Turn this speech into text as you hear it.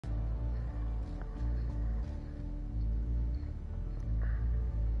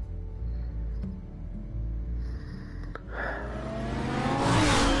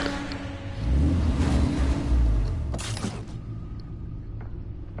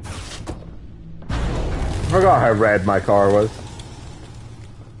forgot how red my car was.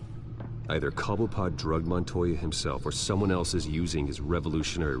 Either Cobblepot drugged Montoya himself or someone else is using his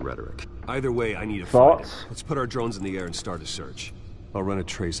revolutionary rhetoric. Either way, I need to find him. Let's put our drones in the air and start a search. I'll run a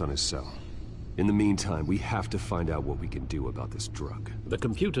trace on his cell. In the meantime, we have to find out what we can do about this drug. The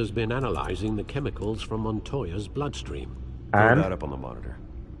computer's been analyzing the chemicals from Montoya's bloodstream. Throw that up on the monitor.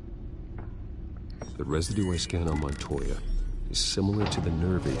 The residue I scan on Montoya is similar to the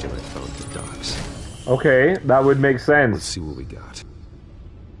nerve agent I found at the docks. Okay, that would make sense. Let's see what we got.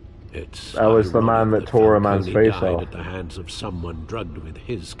 That was the man that tore a man's face off. At the hands of someone drugged with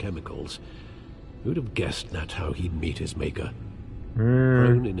his chemicals. Who'd have guessed that's how he'd meet his maker?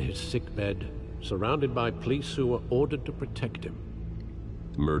 Prone in his sickbed, surrounded by police who were ordered to protect him.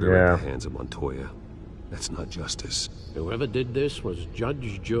 Murder at the hands of Montoya. That's not justice. Whoever did this was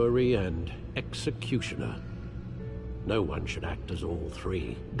judge, jury, and executioner. No one should act as all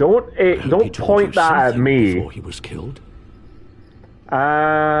three. Don't point that at me. Before he was killed.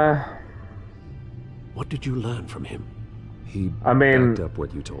 What did you learn from him? He backed up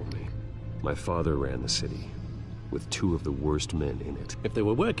what you told me. My father ran the city, with two of the worst men in it. If they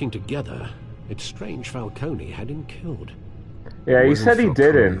were working together, it's strange Falcone had him killed. Yeah, he said he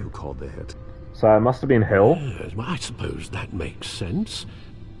didn't. Who called the hit? So it must have been Hill. Yes, well, I suppose that makes sense.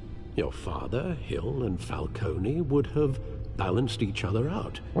 Your father, Hill, and Falcone would have balanced each other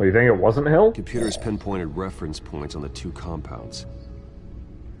out. Well, you think it wasn't Hill? Computers pinpointed reference points on the two compounds.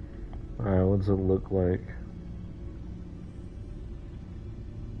 Alright, what does it look like?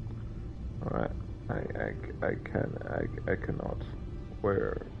 Alright, I cannot.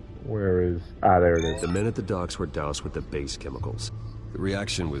 Where is... Ah, there it is. The men at the docks were doused with the base chemicals. The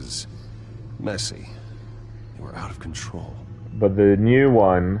reaction was messy. They were out of control. But the new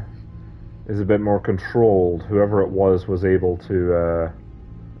one is a bit more controlled. Whoever it was able to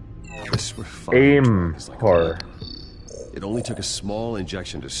aim her. It only took a small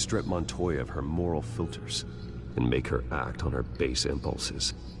injection to strip Montoya of her moral filters and make her act on her base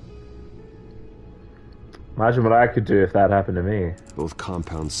impulses. Imagine what I could do if that happened to me. Both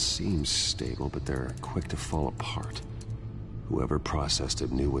compounds seem stable, but they're quick to fall apart. Whoever processed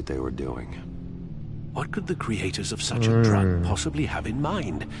it knew what they were doing. What could the creators of such a drug possibly have in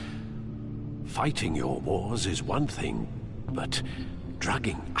mind? Fighting your wars is one thing, but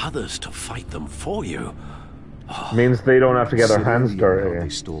drugging others to fight them for you... means they don't have to get their hands dirty. They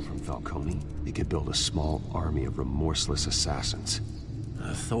stole from Falcone. They could build a small army of remorseless assassins.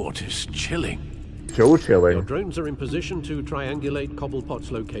 The thought is chilling. Joe chilling. Your drones are in position to triangulate Cobblepot's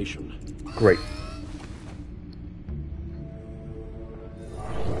location. Great.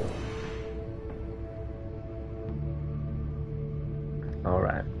 All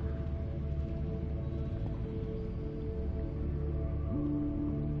right.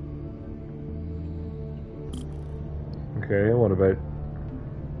 Okay, what about...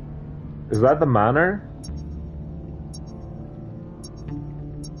 Is that the manor?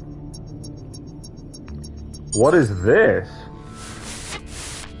 What is this?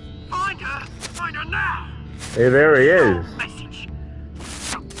 Find her! Find her now! Hey, there he is. Message.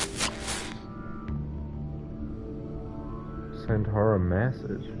 Send her a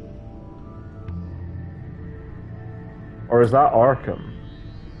message. Or is that Arkham?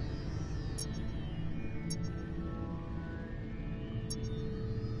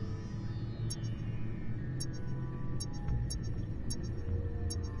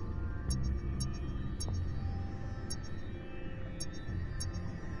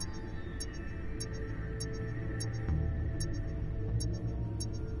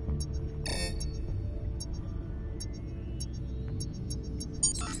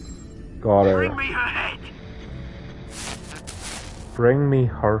 Got her. Bring me her head. Bring me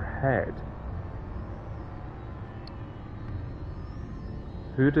her head.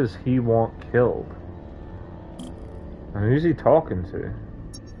 Who does he want killed? And who's he talking to?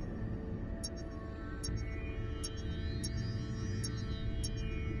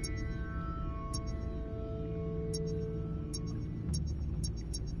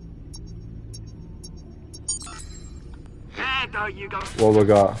 There you go. What we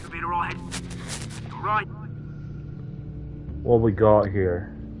got? Be right. Right. What we got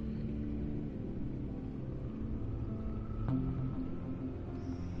here?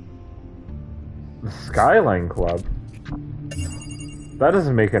 The Skyline Club? That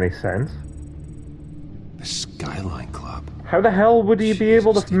doesn't make any sense. The Skyline Club? How the hell would he be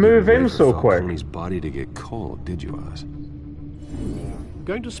able to move in so quick? His body to get cold, did you, Oz?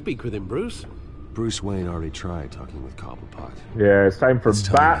 Going to speak with him, Bruce? Bruce Wayne already tried talking with Cobblepot. Yeah, it's time for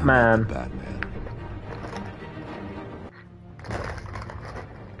Batman. Batman.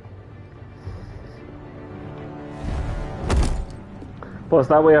 Plus,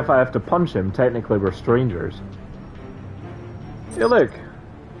 that way if I have to punch him, technically we're strangers. Hey, look.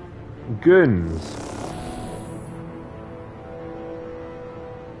 Goons.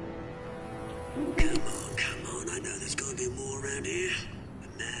 Come on, I know there's gotta be more around here.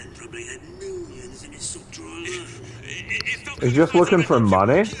 The man probably had millions in his sock drawer. He's just looking for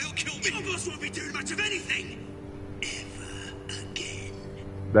money? He'll kill me. Some of us won't be doing much of anything. Ever again.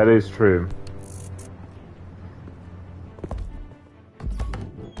 That is true.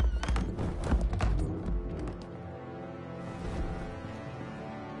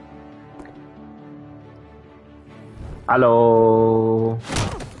 Hello.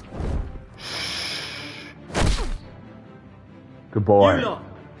 Shh. Good boy. You lot,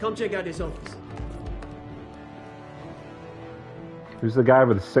 come check out this office. Who's the guy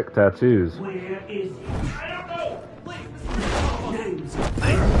with the sick tattoos? Where is he? I don't know. Names.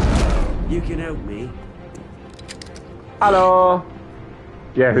 You can help me. Hello.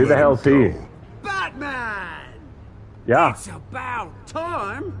 Yeah, who the hell's he? Batman! Yeah. It's about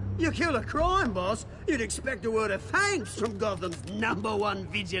time. You kill a crime boss, you'd expect a word of thanks from Gotham's #1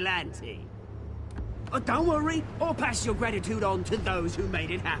 vigilante. Oh, don't worry, I'll pass your gratitude on to those who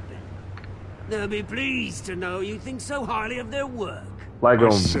made it happen. They'll be pleased to know you think so highly of their work. Like I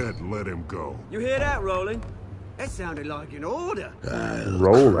said let him go. You hear that, Roland? That sounded like an order.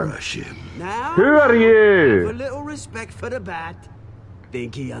 Roland. Crush him. Now, Who are have a you? little respect for the Bat.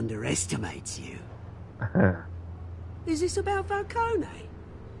 Think he underestimates you. Is this about Falcone?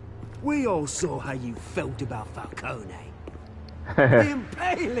 We all saw how you felt about Falcone.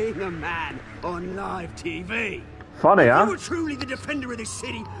 Impaling a man on live TV. Funny, If you huh? were truly the defender of this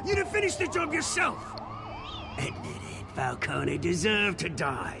city, you'd have finished the job yourself. Admit it, Falcone deserved to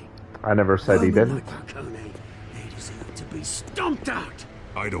die. I never said he Women didn't. like Falcone, they deserve to be stomped out.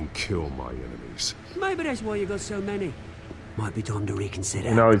 I don't kill my enemies. Maybe that's why you got so many. Might be time to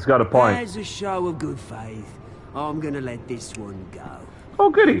reconsider. No, he's got a point. As a show of good faith, I'm gonna let this one go. Oh,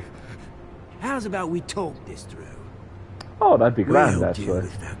 goody. How's about we talk this through? Oh, that'd be grand, We'll deal actually.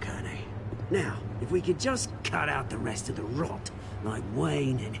 with Falcone. Now, if we could just cut out the rest of the rot, like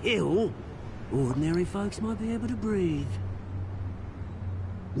Wayne and Hill, ordinary folks might be able to breathe.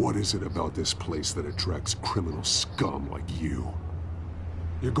 What is it about this place that attracts criminal scum like you?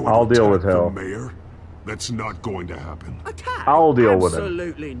 You're going I'll to deal attack with the Hill. mayor? That's not going to happen. Attack? I'll deal with him.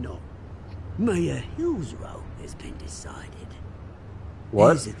 Absolutely not. Mayor Hill's role has been decided. What?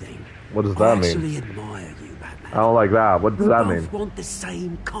 Here's the thing. What does I that mean? actually admire you, Batman. I don't like that. What does that We mean? both want the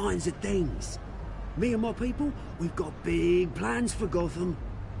same kinds of things. Me and my people, we've got big plans for Gotham.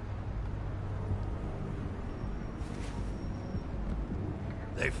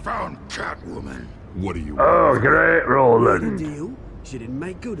 They found Catwoman. What do you Oh, want? great, The Roland. deal, she didn't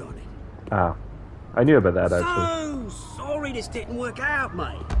make good on it. Ah, I knew about that, actually. So sorry this didn't work out,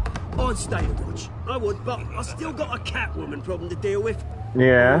 mate. I'd stay to watch. I would, but I still got a Catwoman problem to deal with.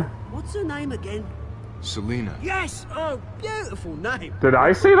 Yeah. What's her name again? Selina. Yes! Oh, beautiful name. Did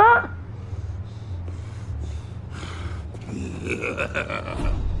I see that?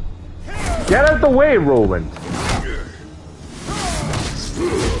 Get out the way, Roland.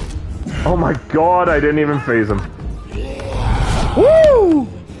 Oh my god, I didn't even phase him. Woo!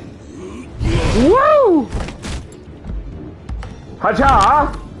 Woo!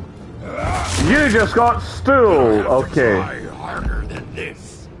 Hacha! You just got stool. Okay. Harder than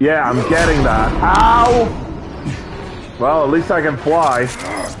this. Yeah, I'm getting that. Ow! Well, at least I can fly.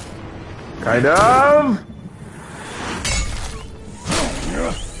 Kind of.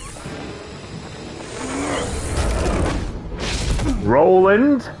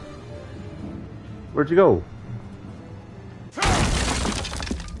 Roland? Where'd you go?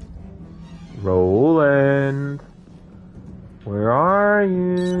 Roland? Where are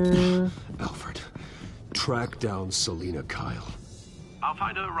you? Alfred, track down Selina Kyle. I'll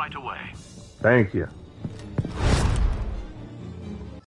find her right away. Thank you.